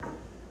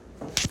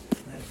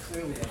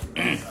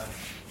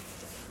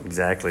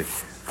Exactly.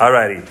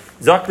 Alrighty.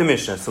 Zok the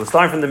Mishnah. So we're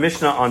starting from the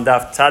Mishnah on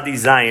Daf Tzadi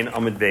Zayin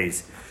Amud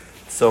Beis.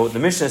 So the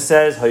Mishnah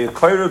says,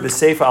 "Hayukayru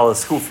b'seifa al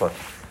skufa."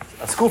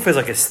 A skufa is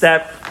like a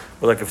step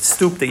or like a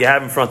stoop that you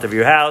have in front of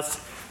your house.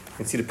 You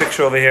can see the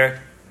picture over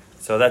here.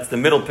 So that's the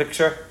middle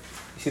picture.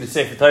 You see the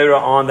Sefer Torah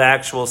on the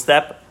actual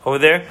step over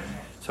there.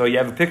 So you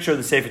have a picture of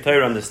the Sefer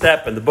Torah on the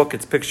step. In the book,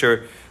 it's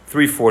picture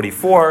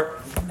 344.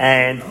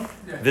 And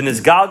the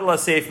Nizgalgala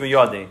Sefer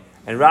Miyadeh.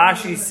 And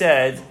Rashi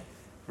said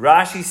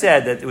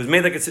that it was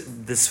made like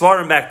the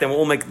Svarim back then were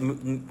all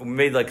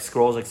made like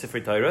scrolls, like Sefer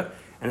Torah,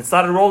 and it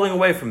started rolling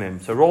away from him.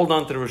 So it rolled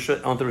onto the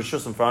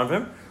Rishus in front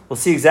of him. We'll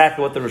see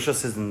exactly what the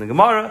Rishus is in the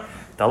Gemara.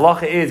 The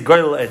halacha is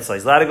Goyel Etzla.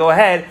 He's allowed to go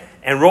ahead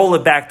and roll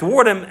it back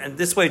toward him, and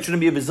this way it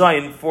shouldn't be a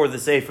bizayin for the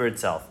Sefer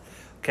itself.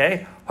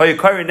 Okay?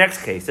 Hayukayru,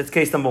 next case. That's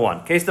case number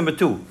 1. Case number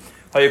 2.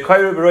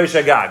 Hayukayru b'rosh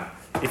agag.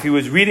 If he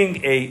was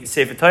reading a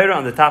Sefer Torah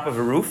on the top of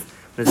a roof,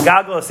 when his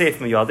gagla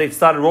Sefer Miyadeh, it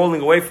started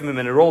rolling away from him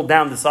and it rolled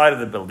down the side of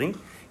the building.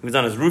 He was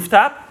on his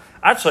rooftop.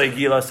 If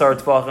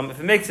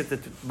it makes it to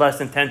less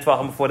than 10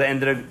 tvachim before the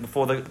end of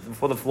before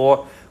the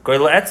floor, he's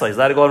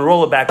allowed to go and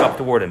roll it back up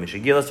toward him. When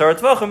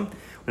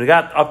it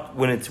got up,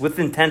 when it's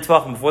within 10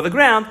 tvachim before the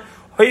ground,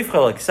 he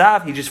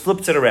just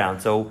flips it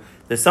around. So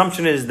the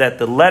assumption is that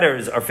the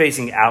letters are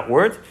facing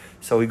outward.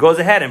 So he goes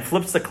ahead and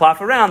flips the cloth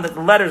around that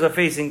the letters are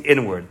facing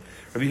inward.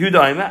 Rabbi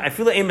Yehuda, I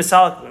feel like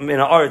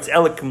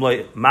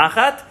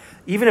machat.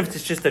 Even if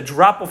it's just a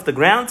drop off the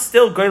ground,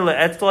 still he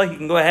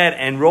can go ahead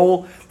and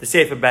roll the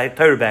Sefer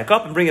Torah back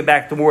up and bring it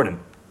back toward him.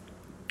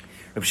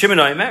 Rabbi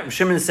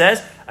Shimon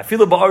says, I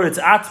feel it's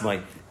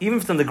atzmai. Even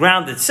if it's on the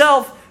ground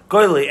itself,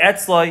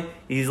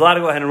 he's allowed to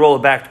go ahead and roll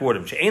it back toward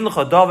him.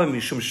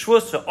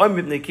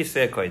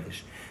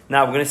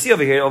 Now we're going to see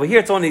over here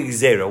it's only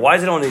Gzeira. Why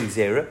is it only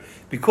Gzeira?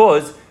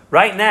 Because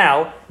right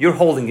now, you're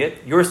holding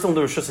it. You're still in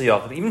the Rosh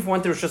Hashanah. Even if you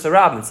went to Rosh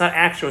Hashanah, it's not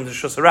actually in the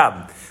Rosh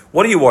Hashanah.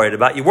 What are you worried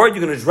about? You're worried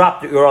you're going to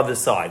drop your other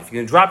side. If you're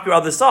going to drop your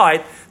other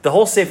side, the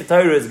whole Sefer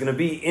Torah is going to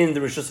be in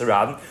the Rosh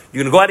Hashanah.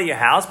 You're going to go out of your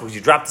house because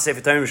you dropped the Sefer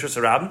Torah in Rosh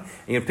Hashanah, and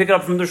you're going to pick it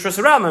up from the Rosh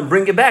Hashanah and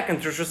bring it back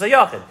into Rosh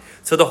Hashanah.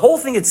 So the whole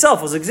thing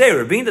itself was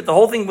Gzeira. Being that the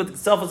whole thing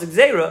itself was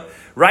Gzeira,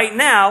 right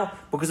now,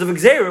 because of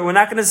Gzeira, we're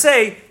not going to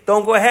say,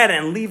 don't go ahead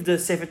and leave the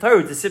Sefer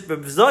Torah to sit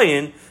with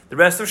Zoyin the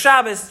rest of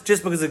Shabbos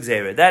just because of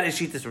Gzeira. That is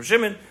Shittas Rav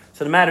Shimon.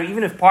 So no matter,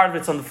 even if part of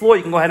it's on the floor,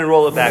 you can go ahead and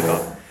roll it back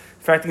up.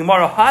 In fact,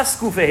 let's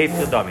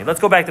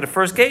go back to the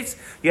first case.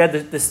 You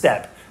had the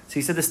step. So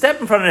he said the step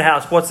in front of the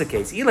house, what's the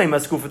case?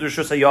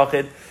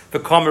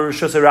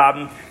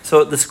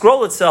 So the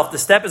scroll itself, the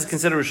step is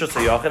considered Rosh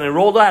Hashanah and it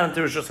rolled out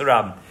into Rosh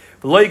Hashanah.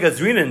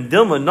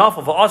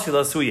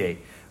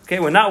 Okay,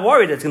 we're not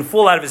worried that it's going to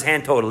fall out of his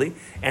hand totally,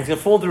 and it's going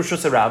to fall into Rosh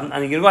Hashanah, and you're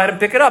going to go ahead and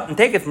pick it up and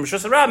take it from Rosh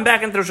Hashanah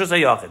back into Rosh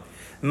Hashanah.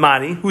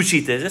 Mani, whose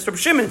shita is this? Reb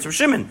Shimon. It's Reb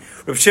Shimon.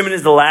 Reb Shimon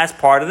is the last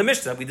part of the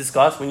Mishnah that we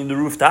discussed when you're in the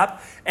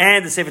rooftop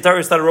and the Sefer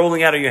Torah started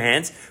rolling out of your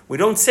hands. We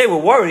don't say we're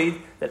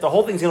worried that the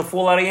whole thing's going to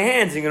fall out of your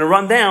hands and you're going to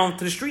run down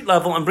to the street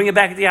level and bring it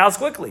back into your house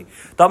quickly.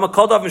 We're not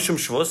going to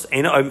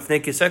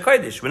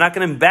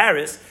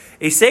embarrass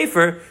a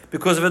Sefer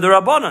because of the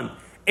Rabbanon.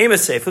 Aim a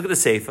Sefer. Look at the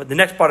Sefer. The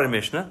next part of the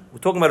Mishnah. We're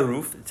talking about a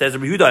roof. It says, I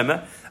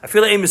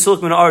feel like Aim a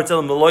Silk min ha'aretz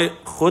elam l'loy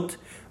chut.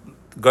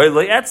 He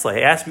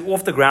asked me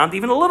off the ground,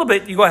 even a little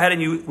bit, you go ahead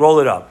and you roll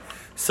it up.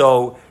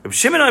 So Reb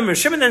Shimon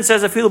then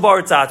says, I feel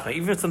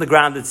even if it's on the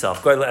ground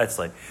itself.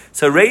 So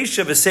Reish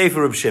of a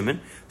Sefer Reb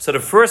Shimon. So the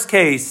first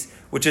case,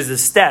 which is the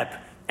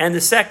step, and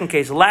the second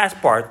case, the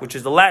last part, which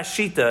is the last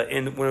shita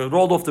when it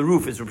rolled off the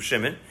roof, is Reb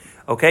Shimon.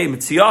 Okay,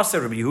 Mitziyasa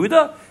Reb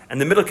Yehuda,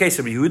 and the middle case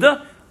of Reb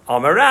Yehuda,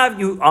 Amar Rav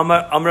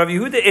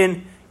Yehuda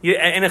in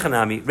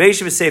Echanami. Reish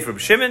of a Sefer Reb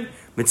Shimon,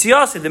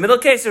 Mitziyasa, the middle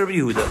case of Reb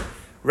Yehuda.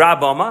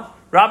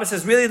 Rabbi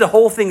says, really, the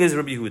whole thing is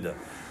Rabbi Yehuda.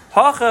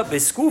 Hacha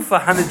beskufa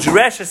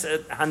hanidreses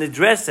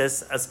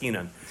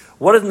askinan.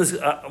 What is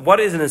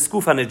an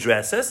eskufa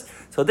hanidreses?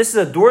 So this is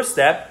a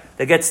doorstep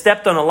that gets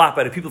stepped on a lot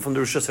by the people from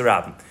the Rosh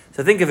Hashanah.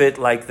 So think of it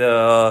like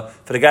for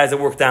the guys that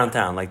work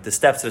downtown, like the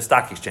steps of the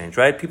stock exchange,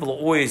 right? People are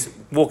always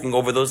walking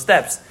over those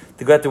steps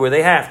to get to where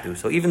they have to.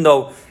 So even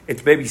though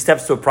it's maybe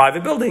steps to a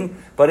private building,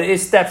 but it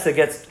is steps that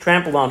gets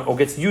trampled on or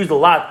gets used a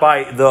lot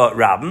by the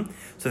rabbin.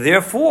 So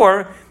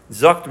therefore,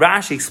 Zokt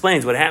Rashi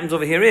explains what happens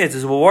over here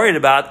is we're worried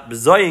about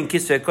being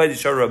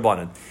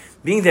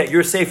that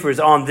your sefer is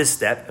on this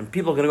step, and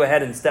people are going to go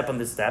ahead and step on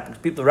this step, because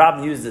people, the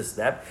rabbin use this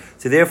step.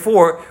 So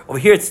therefore, over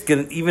here it's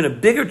even a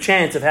bigger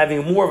chance of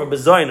having more of a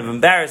bezayin, of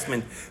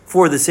embarrassment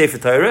for the Sefer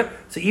Torah.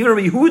 So even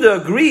Rabbi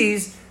Yehuda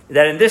agrees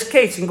that in this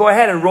case you can go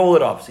ahead and roll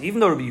it up. So even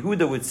though Rabbi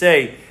Yehuda would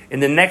say in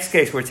the next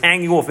case where it's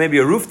hanging off maybe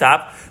a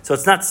rooftop, so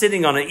it's not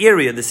sitting on an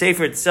area, the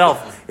sefer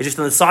itself is just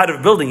on the side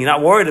of a building, you're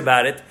not worried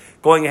about it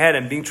going ahead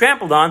and being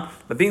trampled on,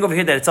 but being over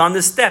here that it's on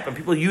this step, and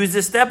people use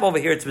this step over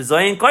here, it's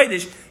Bezayin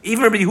Kodesh,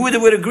 even Rabbi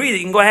Yehuda would agree that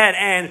you can go ahead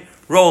and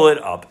roll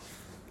it up.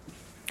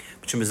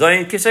 If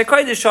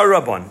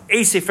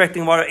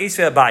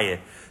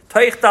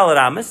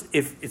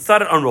it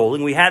started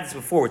unrolling, we had this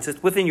before, it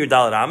says within your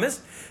Dalet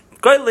Amis, you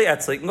can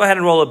go ahead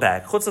and roll it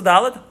back. If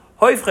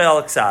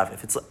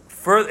it's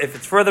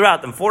further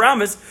out than 4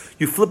 amas,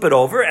 you flip it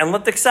over and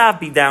let the ksav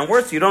be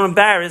downwards, so you don't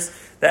embarrass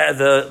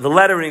the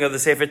lettering of the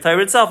Sefer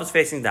Torah itself is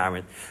facing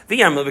downward. If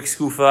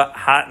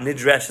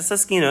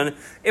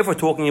we're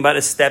talking about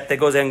a step that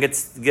goes and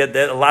gets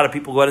a lot of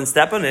people go ahead and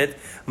step on it,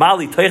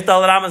 what's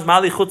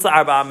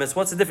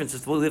the difference?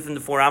 It's within the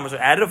 4 amas or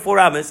added 4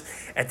 amas.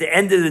 At the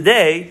end of the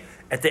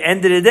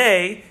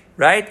day,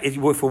 right? If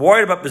we're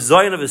worried about the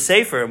zion of a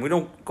sefer and we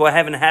don't go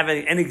ahead and have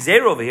any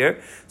gzeira over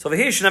here, so over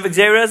here you should have a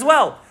gzeira as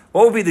well.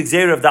 What would be the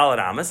gzeira of Dalet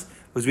Amas?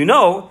 Because we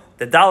know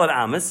that Dalet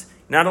Amas,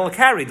 not all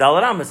carry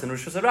Dalet Amas and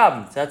Rosh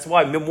Hashanah. So that's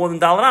why more than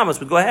Dalet Amas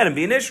would go ahead and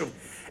be an issue.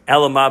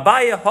 Elamah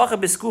Abaya Hocha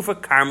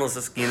Biskufa Carmel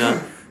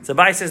Saskina. So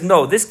Abaya says,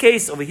 no, this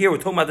case over here, we're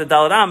talking about the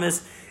Dalet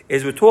Amas,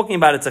 is we're talking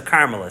about it's a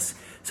Carmelis.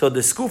 So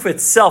the skufa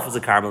itself is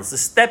a Carmelis. The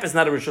step is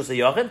not a Rosh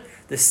Hashanah.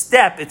 The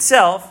step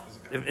itself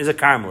is a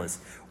Carmelis.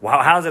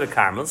 Wow, how is it a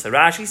Carmelis? So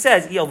Rashi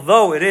says,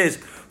 although it is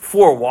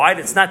 4 wide,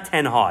 it's not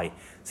 10 high.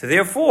 So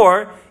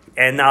therefore,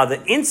 and now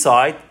the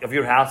inside of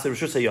your house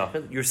is Rosh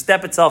Hashanah. Your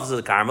step itself is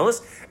a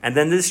Carmelis, and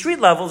then the street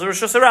level is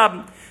Rosh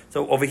Hashanah.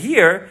 So over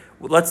here,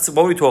 what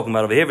are we talking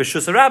about over here? Rosh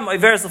Hashanah,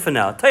 Iveres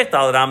Lefanel. Teich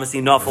Dalet Amas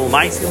Inafel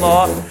Ma'isi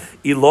Law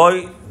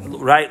Eloi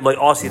right Loi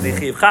Asi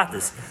Dechiv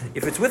Chatas.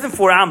 If it's within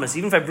 4 amas,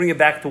 even if I bring it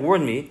back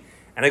toward me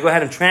and I go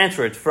ahead and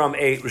transfer it from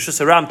a Rosh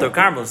Hashanah to a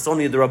Carmelis, it's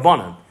only the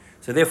Rabbanan.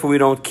 So therefore, we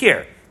don't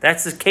care.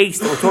 That's the case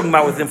that we're talking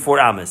about within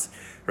 4 amas.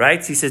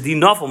 Right? So he says,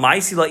 even if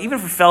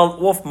it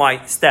fell off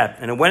my step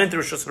and it went into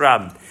Rosh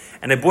Hashanah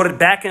and I brought it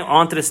back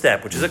onto the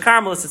step, which is a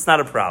Carmelis, it's not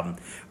a problem.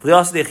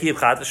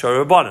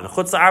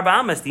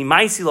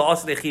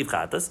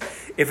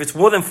 If it's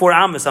more than 4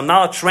 amas, I'm not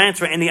allowed to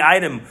transfer any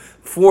item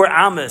 4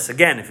 amas.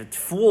 Again, if it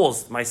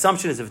falls, my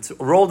assumption is if it's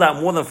rolled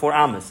out more than 4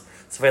 amas,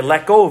 so if I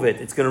let go of it,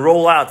 it's going to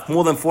roll out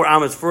more than 4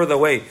 amas further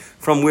away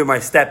from where my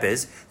step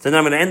is. So then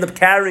I'm going to end up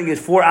carrying it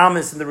 4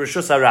 amas in the Rosh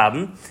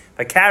Hashanah. If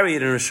I carry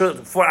it in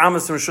 4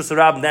 amas in Rosh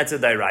Hashanah, that's a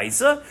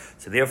dairaisa.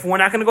 So therefore, we're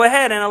not going to go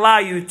ahead and allow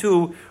you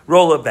to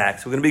roll it back.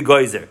 So we're going to be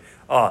geyser.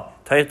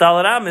 Teich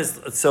Dalet Amas.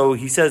 So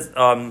he says,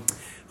 Chutz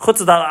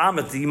Dalet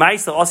Amas, the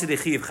Ma'isa Asi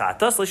Dechiv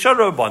Chatas, L'Shar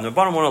Rabban.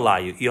 Rabban won't allow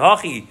you.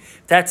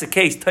 If that's the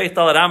case, Teich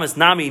Dalet Amas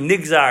Nami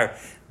Nigzar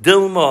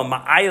Dilma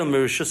Ma'ayil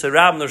Rosh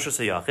Hashanah Rosh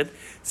Hashanah.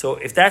 So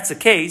if that's the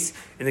case,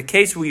 in the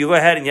case where you go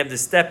ahead and you have the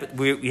step,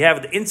 where you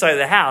have the inside of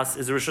the house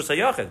is the Rosh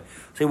Hashanah.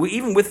 So we're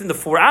even within the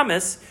 4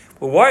 amas,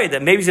 we're worried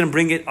that maybe he's going to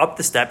bring it up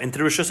the step into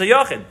the Rosh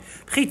Hashanah.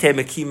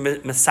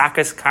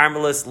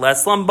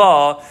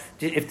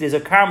 If there's a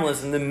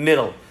Carmelis in the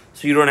middle,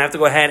 so you don't have to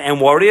go ahead and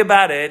worry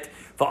about it.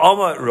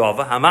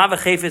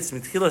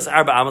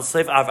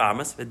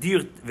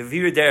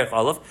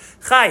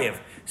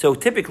 So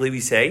typically we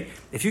say,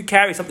 if you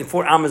carry something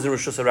 4 amas in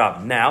Rosh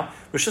Hashanah, now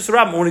Rosh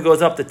Hashanah only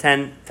goes up to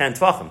 10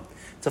 tvachim.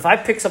 So if I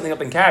pick something up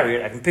and carry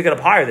it, I can pick it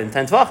up higher than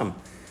 10 tvachim.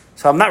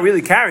 So I'm not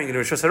really carrying it in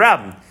Rosh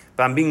Hashanah,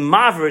 but I'm being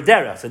maver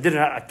derech. So I did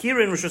an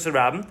akira in Rosh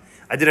Hashanah,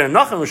 I did an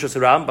anach in Rosh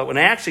Hashanah, but when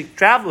I actually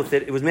traveled with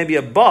it, it was maybe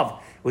above.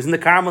 It was in the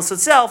Carmelis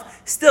itself.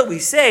 Still, we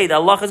say the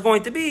Allah is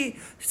going to be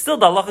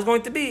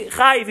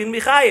chayiv in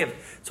chayiv.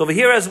 So over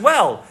here as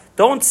well,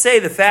 don't say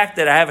the fact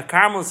that I have a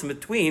Carmelis in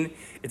between.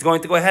 It's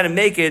going to go ahead and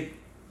make it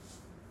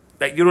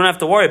that you don't have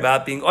to worry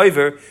about being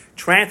over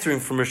transferring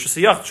from Rosh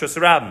Hashanah to Rosh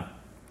Hashanah.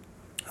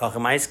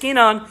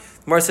 The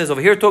Gemara says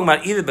over here, talking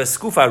about either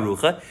Beskufa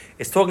Rucha,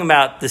 it's talking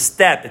about the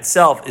step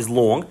itself is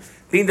long.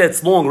 Being that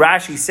it's long,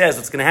 Rashi says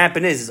what's going to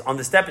happen is on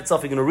the step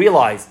itself, you're going to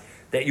realize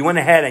that you went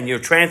ahead and you're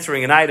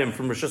transferring an item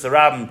from Rosh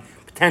Hashanah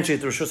potentially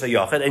to Rosh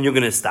Hashanah, and you're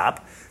going to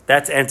stop.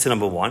 That's answer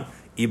number 1.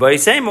 Ibay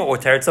Sema or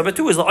teretz number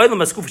 2 is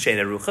la'olam askufa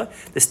sheina rucha.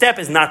 The step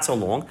is not so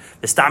long.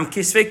 The stam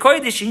kisvei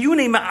kodesh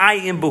yuni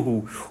ma'ayim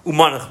behu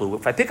umanachlu.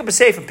 If I pick up a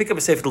safe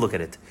to look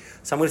at it.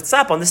 So I'm going to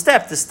stop on the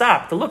step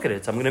to look at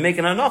it. So I'm going to make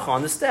an anacha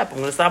on the step. I'm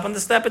going to stop on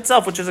the step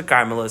itself, which is a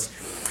Carmelis.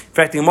 In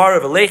fact, the Gemara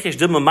of Alechish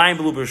dilma mayim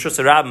belu b'rishus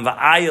harabim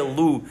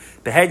va'ayalu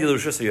behedil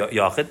b'rishus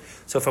yachid.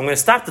 So if I'm going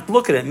to stop to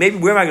look at it, maybe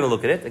where am I going to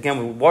look at it? Again,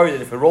 we're worried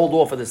that if it rolled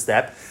off of the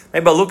step,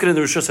 maybe I'll look at it in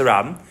the Rishus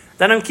harabim.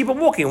 Then I'm keep on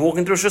walking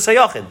to Rosh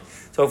Hashanah.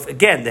 So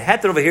again, the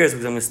heter over here is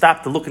because I'm going to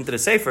stop to look into the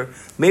sefer.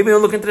 Maybe I'll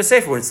look into the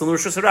sefer when it's still in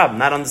Rosh Hashanah,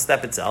 not on the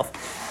step itself.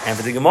 And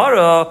for the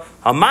Gemara,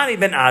 Hamani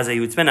ben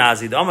Azai, it's ben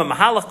Azai, the Amar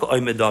Mahalach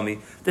ka'oimedami.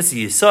 This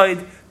is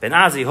Yisoid. Ben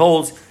Azai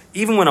holds,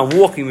 even when I'm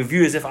walking, we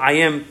view as if I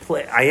am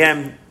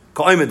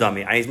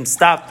ka'oimedami. I am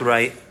stopped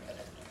right.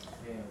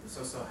 Yeah,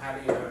 so how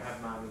do you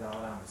have Ma'amid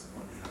al-Amas?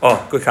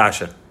 Oh, good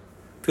kasha.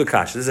 Good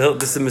kasha. This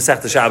is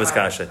Masechta Shabbos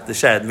kasha.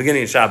 The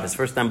beginning of Shabbos,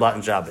 first time blot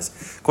in Shabbos.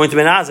 According to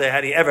Ben Azai, how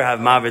do you ever have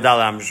Ma'avid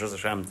al-Am Rosh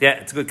Hashanah? Yeah,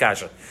 it's a good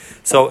kasha.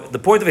 So the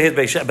point of it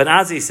is, Ben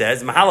Azai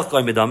says, Mahalach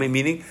koim bedami,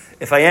 meaning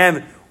if I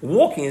am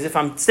walking as if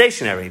I'm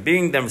stationary.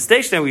 Being that I'm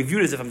stationary, we view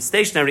it as if I'm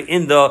stationary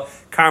in the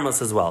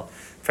Carmelis as well.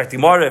 In fact,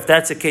 Gemara, if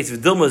that's the case,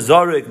 with Dilma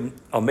Zorik,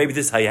 maybe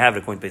this is how you have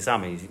it according to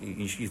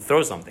Pesama, you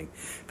throw something.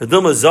 But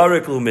Dilma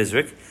Zorik lu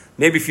Mizrik,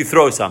 maybe if you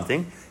throw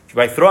something,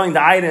 by throwing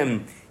the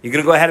item, you're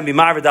going to go ahead and be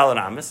Marva Dalet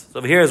Amas. So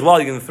over here as well,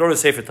 you're going to throw the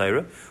Sefer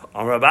Torah.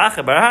 You're not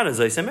supposed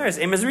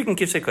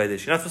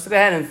to go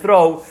ahead and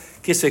throw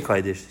Kisvei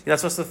Kodesh. You're not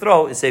supposed to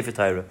throw in Sefer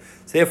Torah.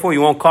 So therefore,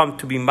 you won't come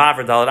to be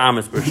Maver Dalet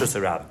Amos B'Rishus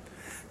HaRabim.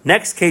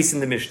 Next case in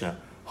the Mishnah.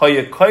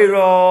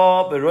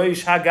 Hayakoiro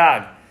B'Roish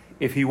Hagag.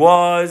 If he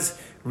was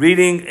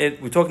reading,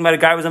 we're talking about a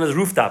guy who was on his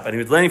rooftop and he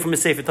was learning from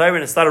his Sefer Torah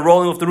and it started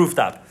rolling off the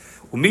rooftop.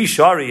 Umi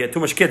Shari had too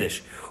much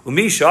Kiddush.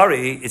 Umi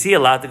Shari, is he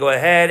allowed to go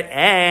ahead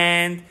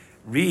and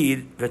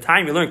read the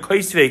time you learn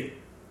Koisvei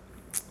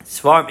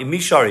Svarm Umi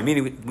Shari?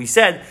 Meaning we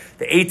said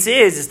the eitz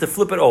is to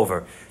flip it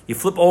over. You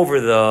flip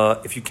over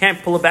if you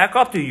can't pull it back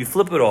up to you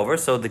flip it over.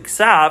 So the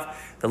ksav,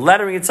 the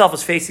lettering itself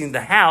is facing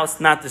the house,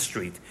 not the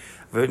street.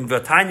 The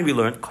time we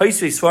learned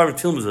Koisvei Svarm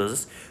Til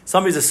Mezuzah.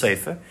 Somebody's a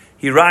sefer.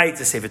 He writes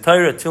a Sefer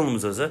Torah Til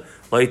Mezuzah.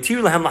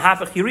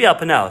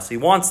 So he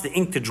wants the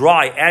ink to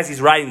dry as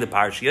he's writing the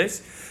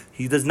parashiyos.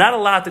 He does not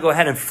allow to go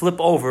ahead and flip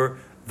over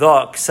the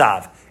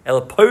ksav.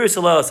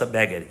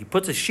 He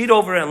puts a sheet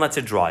over it and lets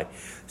it dry.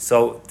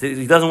 So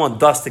he doesn't want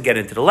dust to get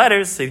into the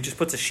letters, so he just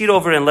puts a sheet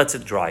over it and lets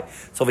it dry.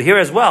 So over here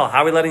as well,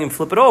 how are we letting him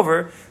flip it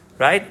over?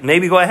 Right?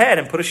 Maybe go ahead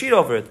and put a sheet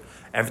over it.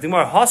 Everything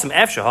more hasam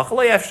efsha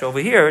hachalei efsha. Over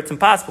here, it's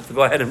impossible to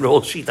go ahead and roll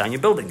a sheet on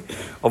your building.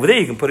 Over there,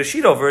 you can put a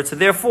sheet over it. So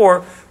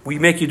therefore, we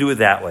make you do it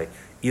that way.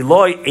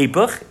 Eloi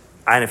epuch.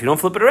 And if you don't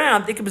flip it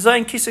around, it can be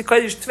zayin kisei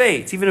kodesh tvei.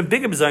 It's even a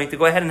bigger zayin to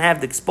go ahead and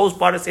have the exposed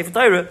part of Sefer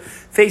Torah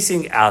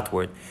facing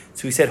outward.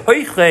 So we said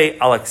hoichle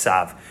al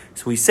ksav.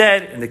 So we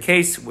said in the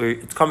case where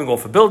it's coming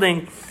off a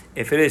building,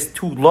 if it is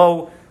too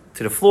low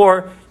to the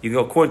floor, you go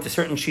according to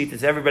certain sheet.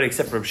 It's everybody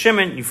except for Reb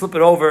Shimon. You flip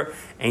it over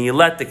and you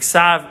let the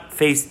ksav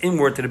face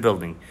inward to the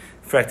building.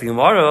 The way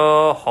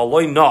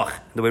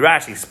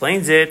Rashi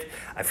explains it,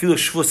 I feel a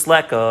shvus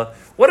leka.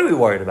 What are we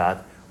worried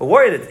about? We're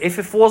worried that if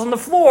it falls on the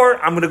floor,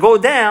 I'm going to go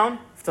down.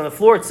 If it's on the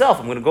floor itself,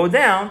 I'm going to go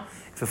down.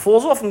 If it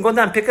falls off, I'm going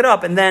down, pick it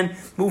up, and then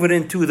move it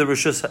into the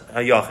Rishus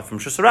HaYachid, from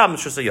Rishus HaRabim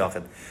to Rishus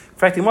HaYachid. In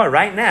fact,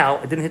 right now,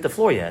 it didn't hit the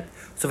floor yet.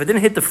 So if it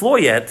didn't hit the floor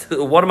yet,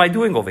 what am I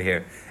doing over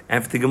here?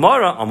 And for the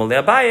Gemara,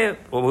 Amalei Abaye,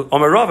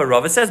 Amar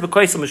Rava says,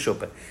 B'koisel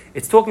Meshupa.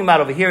 It's talking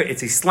about over here,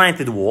 it's a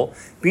slanted wall.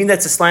 Being that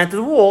it's a slanted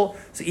wall,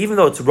 so even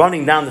though it's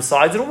running down the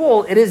sides of the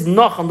wall, it is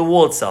noch on the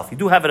wall itself. You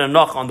do have it a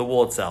noch on the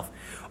wall itself.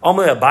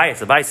 Amalei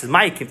Abaye says,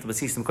 "My came to the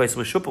system Koisel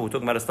Meshupa." We're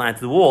talking about a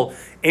slanted wall.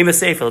 Ema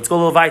Sefer. Let's go a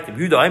little weiter.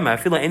 Yehuda Aima. I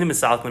feel like any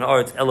misalik when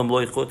it's elam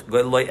loichut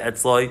goy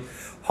etzloi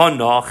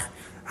hanach.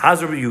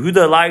 How's Rabbi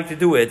Yehuda allow you to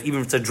do it, even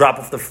if it's a drop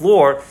off the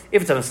floor?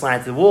 If it's on a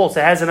slanted wall, so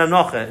it has an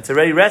anocha. It's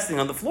already resting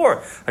on the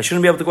floor. I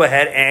shouldn't be able to go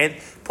ahead and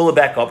pull it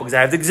back up because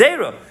I have the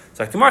gzeira.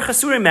 So it's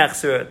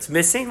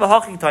missing.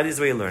 This is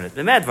where you learn it.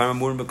 What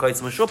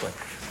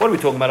are we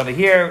talking about over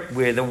here?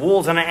 Where the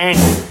wall's on an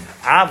angle.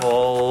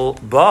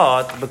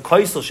 But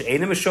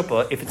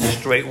if it's a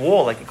straight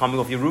wall, like you're coming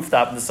off your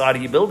rooftop on the side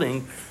of your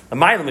building,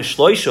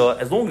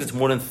 as long as it's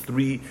more than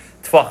 3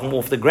 tefachim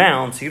off the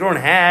ground, so you don't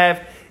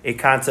have a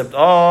concept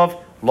of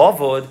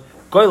lavud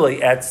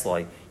goylei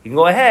etzloi. You can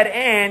go ahead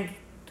and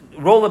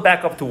roll it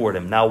back up toward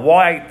him. Now,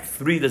 why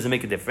 3 doesn't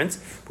make a difference?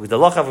 Because the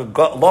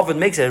lavud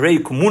makes it very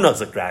kumunah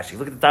like Rashi.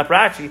 Look at the top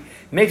Rashi; it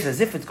makes it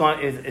as if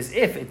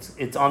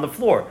it's on the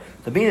floor.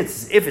 So being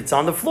it's as if it's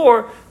on the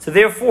floor, so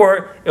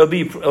therefore it'll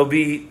be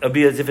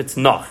as if it's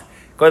nach.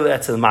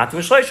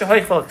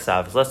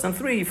 It's less than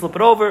 3. You flip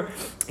it over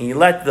and you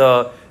let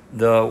the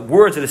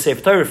words of the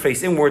Sefer Torah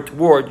face inward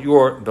toward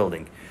your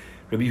building.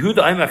 Rabbi Yehuda,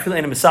 I feel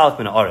in a misalik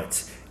min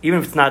haaretz. Even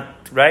if it's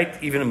not right,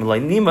 even in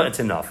Malaynima, it's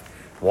enough.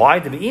 Why?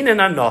 Because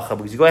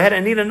you go ahead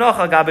and need a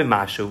nocha gabe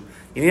mashu.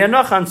 You need a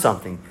nocha on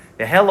something.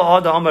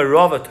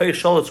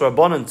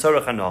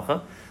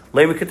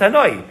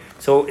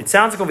 So it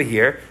sounds like over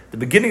here, the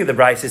beginning of the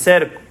brayse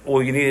said,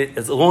 you need it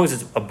as long as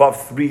it's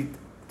above 3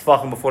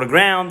 tefachim before the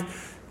ground.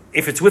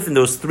 If it's within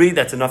those 3,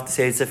 that's enough to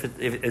say as if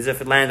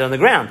it landed on the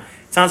ground.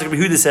 It sounds like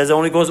Yehuda says it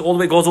only goes all the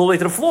way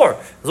to the floor.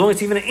 As long as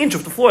it's even an inch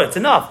of the floor, it's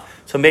enough.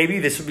 So maybe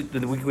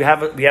we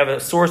have a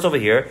source over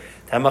here.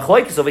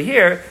 Machlokes over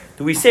here.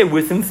 Do we say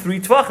within 3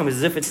 tvachim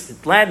as if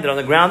it landed on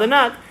the ground or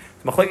not?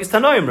 Machlokes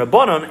Tanoim,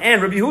 Rabbanon,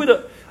 and Rabbi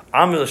Yehuda.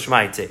 Amil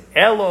Shmaitze,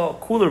 Elo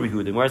Kula Rabbi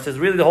Yehuda, where it says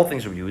really the whole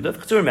thing's Rabbi Yehuda.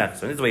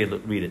 This is the way you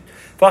read it.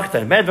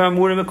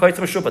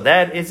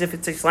 That is if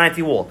it's a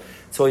slanty wall.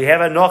 So you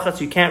have a nocha, so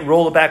you can't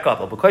roll it back up.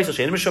 If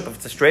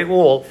it's a straight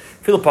wall,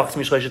 even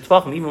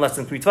less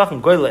than 3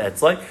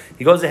 tvachim,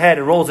 he goes ahead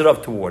and rolls it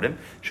up toward him.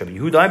 Rabbi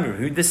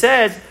Yehuda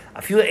says,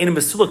 I feel even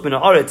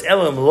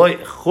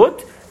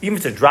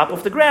if it's a drop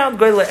off the ground,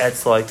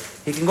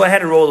 he can go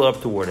ahead and roll it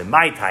up toward him.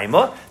 My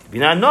timer.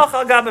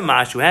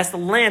 Has to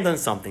land on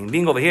something.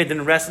 Being over here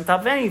didn't rest on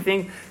top of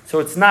anything, so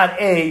it's not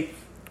a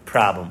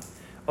problem.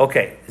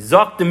 Okay,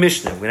 Zok the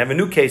Mishnah. We're going to have a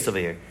new case over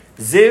here.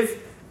 Ziv,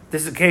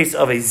 this is a case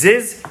of a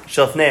Ziz,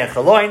 Shalfnei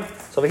Chaloin.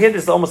 So over here,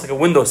 this is almost like a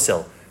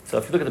windowsill. So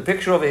if you look at the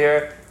picture over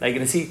here, now you're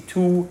going to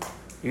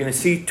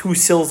see two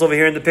sills over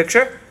here in the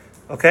picture.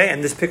 Okay,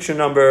 and this picture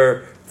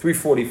number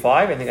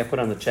 345, I think I put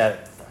on the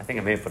chat. I think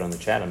I may have put on the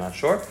chat, I'm not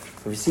sure.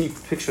 If you see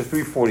picture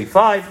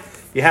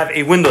 345, you have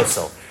a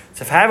windowsill.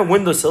 So if I have a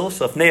windowsill,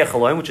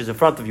 which is in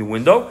front of your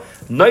window,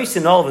 nice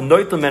and all of a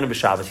noitel men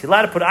b'Shabbos. You're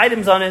allowed to put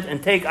items on it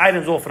and take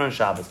items off it on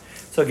Shabbos.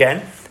 So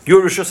again,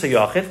 your Rishus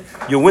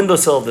HaYachid, your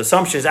windowsill, the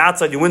assumption is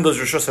outside your windows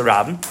Rishus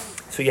HaRabim.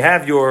 So you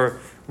have your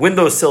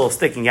windowsill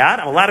sticking out.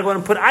 I'm allowed to go ahead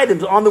and put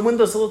items on the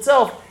windowsill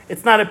itself.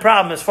 It's not a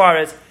problem as far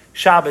as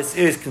Shabbos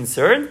is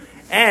concerned.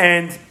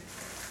 And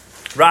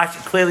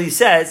Rashi clearly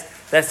says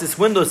that this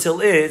windowsill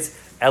is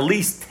at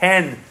least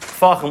 10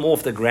 tfachim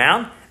off the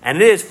ground,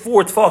 and it is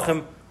 4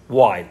 tfachim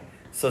wide.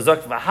 So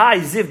Zok V'hai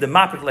Ziv the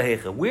Mapik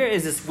Lehecha. Where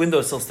is this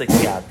windowsill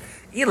sticking out?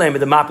 Elam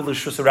the Mapik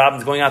Rishus HaRabim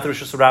is going out to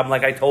Rishus HaRabim,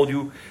 like I told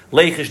you.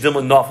 Leichish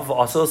Dilma Nafaf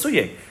Asal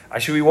Asuyeh. I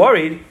should be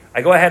worried.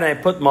 I go ahead and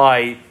I put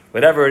my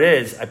whatever it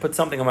is. I put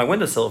something on my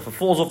windowsill. If it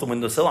falls off the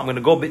windowsill, I'm going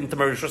to go into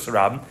my Rishus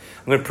HaRabim.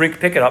 I'm going to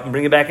pick it up and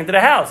bring it back into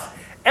the house.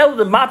 El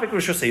the Mapik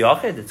Rishus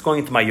HaYachid. It's going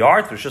into my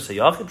yard. Rishus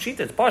HaYachid.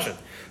 Pshita. It's pashut.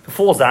 If it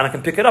falls down, I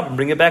can pick it up and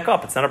bring it back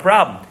up. It's not a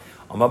problem.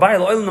 Over here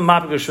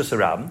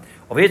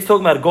it's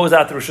talking about it goes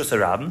out to Rishus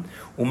HaRabim.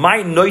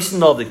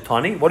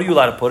 What are you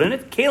allowed to put in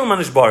it? Kalim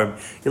manish barim.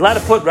 You're allowed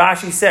to put,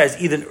 Rashi says,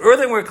 either an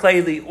earthenware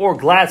kalim or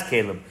glass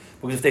kalim.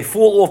 Because if they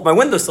fall off my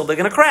windowsill, they're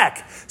going to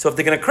crack. So if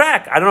they're going to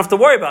crack, I don't have to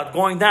worry about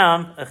going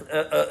down,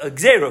 a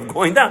gzera of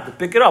going down to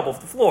pick it up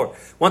off the floor.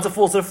 Once it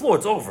falls to the floor,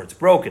 it's over. It's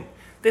broken.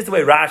 This is the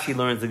way Rashi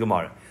learns the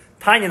Gemara.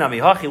 Tanya Nami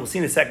Hachi, we'll see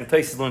in a second,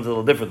 Taisus learns a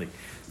little differently.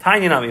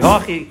 Tanya Nami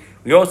Hachi,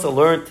 we also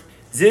learned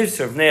Ziv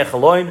Servnei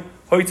Chaloin,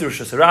 Hoitzer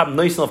Rishus HaRabim,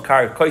 Noisin of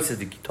Kar Koises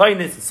the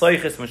Kitoinis,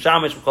 Soiches,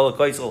 Mashamish, Mekol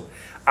Koisel,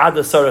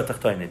 Ada Sarah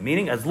Tachtoinet.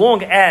 Meaning, as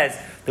long as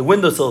the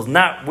windowsill is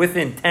not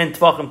within 10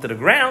 tvachim to the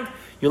ground,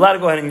 you're allowed to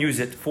go ahead and use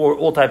it for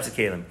all types of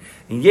kelim.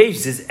 And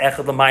Yesh is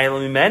Echad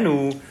L'mayel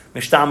Mimenu,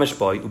 Mishtamish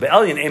Boy,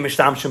 Ube'elyon E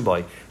Mishtamshim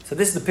Boy. So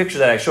this is the picture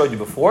that I showed you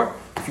before.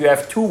 If you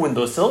have two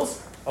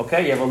windowsills,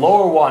 okay, you have a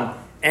lower one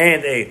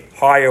and a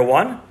higher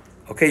one.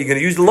 Okay, you're going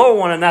to use the lower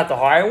one and not the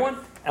higher one,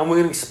 and we're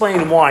going to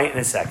explain why in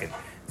a second.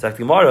 It's like the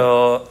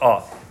Gemara,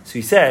 so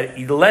he said,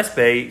 either less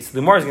bay, so the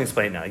Gemara is going to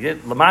explain now.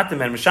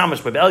 Lamatim and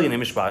Mishamash by Elyon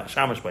and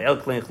Mishamash by El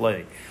Klein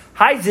Chloi.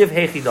 Hi Ziv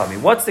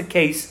Hechidami. What's the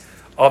case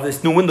of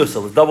this new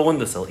windowsill, this double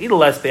windowsill? Either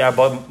less bay or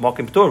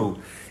Mokim Torhu.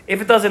 If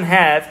it doesn't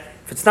have,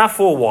 if it's not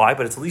 4 wide,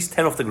 but it's at least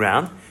 10 off the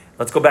ground,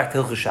 let's go back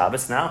to Hilchah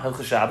Shabbos now.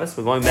 Hilchah Shabbos,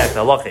 we're going back to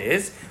Halacha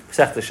is,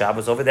 Pesach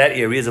Shabbos, over that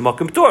area is a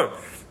Mokim Tor.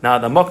 Now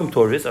the Mokim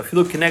Tor is, if you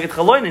look Keneged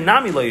Chaloin and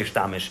Nami Lo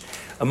Yishtamish.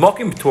 A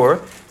Mokim Tor,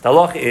 the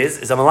Halacha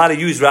is I'm allowed to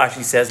use,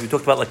 Rashi says, we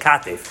talked about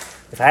Lakatif.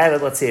 If I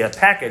have, let's say, a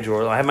package,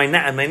 or I have my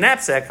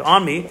knapsack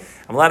on me,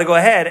 I'm allowed to go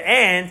ahead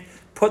and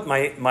put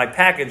my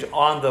package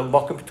on the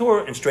Mokim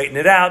Tor and straighten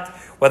it out,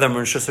 whether I'm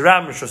in Rishus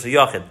HaRabim or Rishus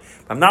HaYachid.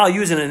 But I'm not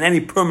using it in any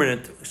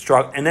permanent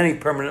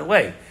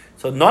way.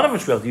 So none of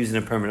us will use it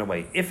in a permanent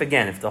way. If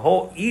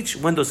each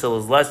windowsill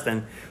is less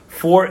than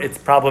 4, it's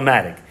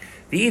problematic.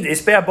 The Eid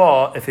Isbei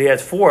Haba, if he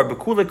has 4,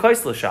 Bekule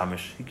Koisel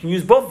Shamish, you can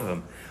use both of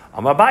them.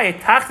 Amabaye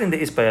Tachtin the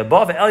Isbei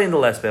Haba, Elyon the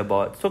Lesbei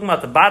Haba. It's talking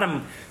about the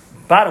bottom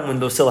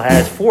windowsill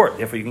has 4,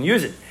 therefore you can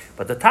use it.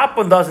 But the top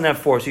one doesn't have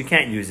 4, so you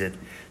can't use it.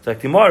 So like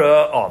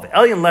Gemara, the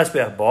Elyon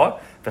Lesbei Haba,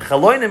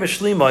 V'chaloyne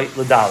Mishlimai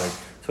L'Dalit.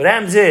 So what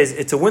happens is,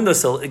 it's a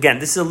windowsill. Again,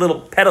 this is a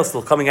little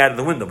pedestal coming out of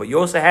the window, but you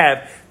also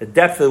have the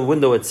depth of the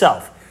window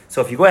itself.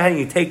 So if you go ahead and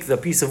you take the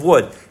piece of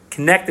wood,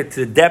 connect it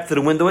to the depth of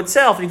the window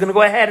itself, you're going to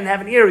go ahead and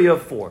have an area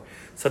of 4.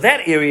 So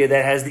that area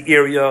that has the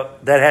area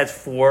that has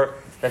 4,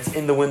 that's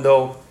in the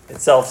window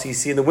itself. So you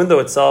see in the window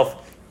itself,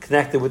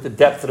 connected with the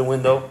depth of the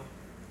window.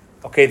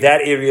 Okay,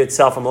 that area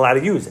itself I'm allowed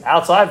to use.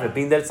 Outside of it,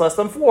 being that it's less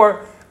than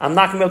 4, I'm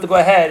not going to be able to go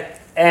ahead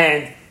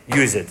and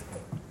use it.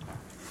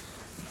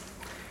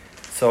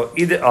 So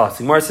either so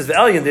Gemara says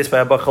Elyon this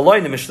by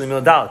Chaloinu Mishlim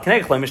Ladal.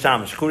 Connect Chaloinu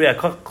Mishtamish Churia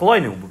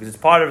Chaloinu because it's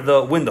part of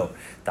the window.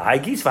 The high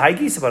geese for high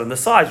geese, but on the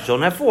sides you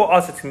don't have 4.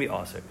 Also, it's going to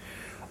be aser.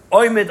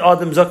 Oimid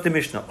Adam Zok the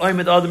Mishnah.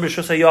 Oimid Adam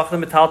Rishus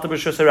HaYachid Metalta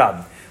Rishus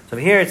HaRabim. So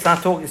here it's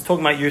not talking. It's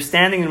talking about you're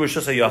standing in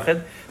Rishus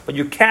HaYachid, but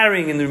you're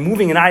carrying and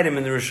removing an item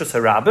in the Rishus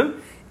HaRabim.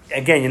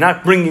 Again, you're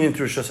not bringing it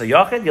into Rishus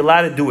HaYachid. You're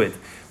allowed to do it.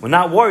 We're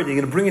not worried that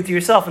you're going to bring it to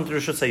yourself into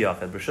Rishus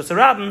HaYachid. Rishus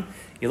HaRabim,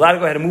 you're allowed to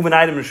go ahead and move an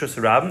item in Rishus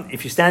HaRabim.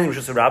 If you're standing in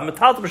Rishus HaRabim,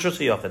 Metalta Rishus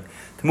HaYachid.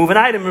 To move an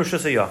item in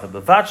Rishus HaYachid.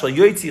 But Vachla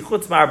Yoitzi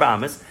Chutz Ma'arba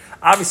Amas.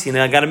 Obviously,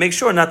 now I got to make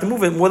sure not to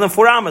move it more than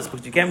 4 amas,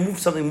 because you can't move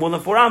something more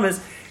than 4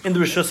 amas in the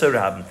Rishus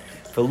HaRabim.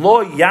 For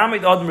lo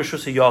yamid adam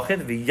Rishus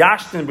HaYachid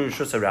v'yashtin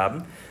b'Rishus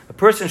HaRabim. A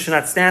person should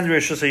not stand in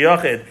Rishus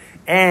HaYachid,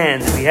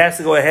 and he has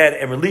to go ahead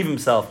and relieve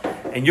himself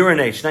and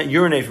urinate. Should not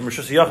urinate from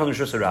Rishus HaYachid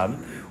to Rishus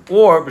HaRabim,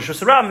 or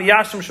Rishus HaRabim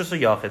yashtin Rishus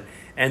HaYachid,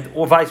 and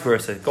or vice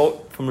versa.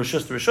 Go from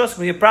Rishus to Rishus.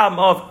 Will be a problem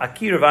of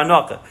akira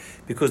v'anaka,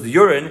 because the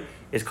urine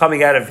is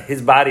coming out of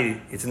his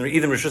body. It's in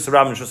either Rishus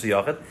HaRabim or Rishus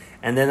HaYachid,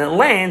 and then it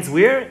lands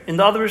where in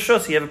the other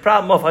Rishus. You have a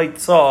problem of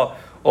haitzah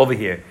over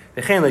here.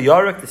 The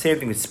same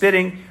thing with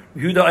spitting.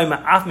 Even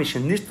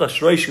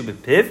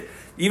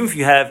if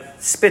you have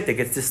spit that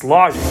gets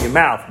dislodged in your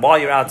mouth while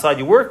you're outside,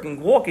 you're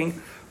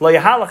walking,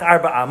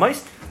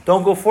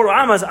 don't go 4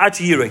 amas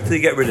till you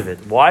get rid of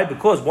it. Why?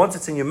 Because once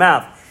it's in your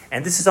mouth,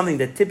 and this is something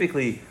that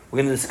typically we're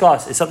going to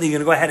discuss, is something you're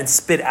going to go ahead and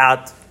spit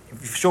out.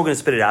 If you're sure going to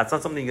spit it out, it's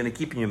not something you're going to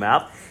keep in your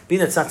mouth. Being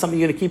that it's not something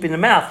you're going to keep in your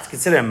mouth, it's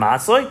considered a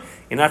masoy.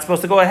 You're not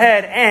supposed to go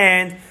ahead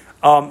and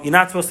you're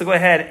not supposed to go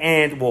ahead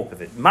and walk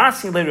with it.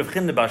 Masin le Rav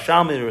Chinda bar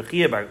Shalmi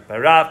Rechia bar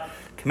Rav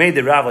K'mei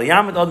de Rav al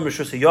Yamid Adam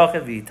Rishus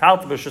HaYachid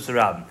v'Yitalta Rishus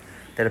HaRabim.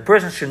 That a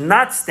person should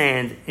not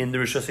stand in the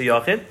Rishus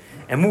HaYachid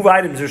and move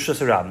items in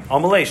Rishus HaRabim.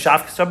 Amalei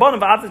Shafkas Rabbanim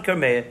v'Aved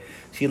Karmeya.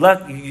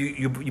 So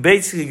you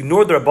basically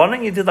ignored the Rabbanim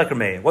and you did like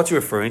Rameya. What's he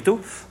referring to?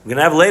 We're going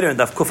to have later in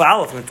Daf Kuf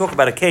Aleph, we're going to talk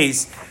about a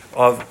case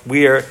of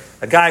where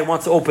a guy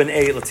wants to open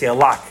let's say a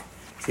lock.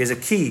 So he has a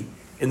key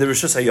in the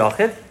Rishus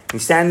HaYachid.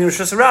 He's standing in the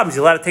Rishus HaRabim. He's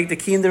allowed to take the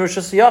key in the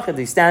Rishus HaYachid.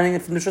 He's standing in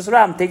the Rishus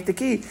HaRabim, take the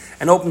key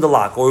and open the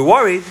lock. Or we're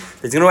worried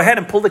that he's going to go ahead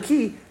and pull the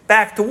key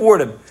back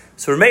toward him.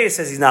 So Rameya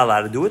says he's not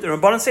allowed to do it. The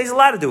Rabbanan says he's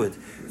allowed to do it.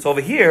 So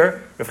over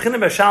here, Rav Chinna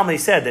bar Shalmei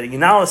said that you're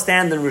not allowed to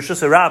stand in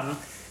Rishus HaRabim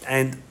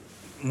and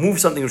move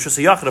something in Rishus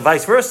HaYachid or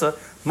vice versa.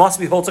 Must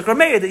be holds like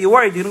Rameya that you're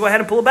worried you're going to go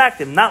ahead and pull it back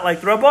to him. Not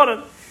like the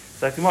Rabbanan.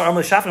 So like the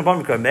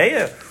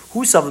Gemara,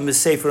 who some of them is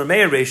safe for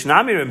Rameya, Reish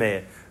Nami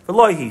Rameya.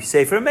 V'loihi,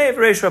 safe for Rameya,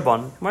 Reish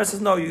Rabbanan. Gemara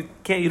says no, you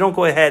can't. You don't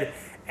go ahead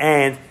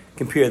and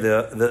compare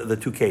the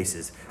two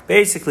cases.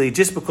 Basically,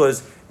 just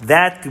because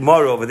that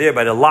Gemara over there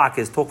by the lock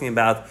is talking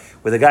about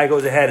where the guy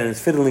goes ahead and is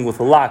fiddling with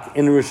the lock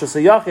in the Rishus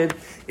HaYachid,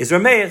 is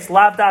Rameya. It's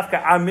Lav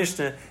Dafka, our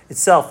Mishnah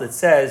itself that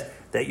says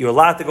that you're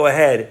allowed to go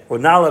ahead or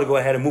not allowed to go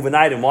ahead and move an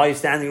item while you're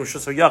standing in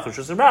Rishus HaYachid,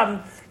 Rishus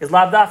HaRabim, is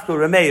Lav Dafka,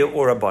 Rameya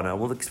or Rabbana.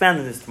 We'll expand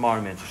on this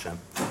tomorrow, Man Hashem.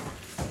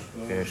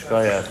 Okay, Lois,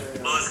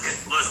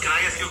 can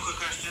I ask you a quick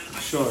question?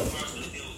 Sure.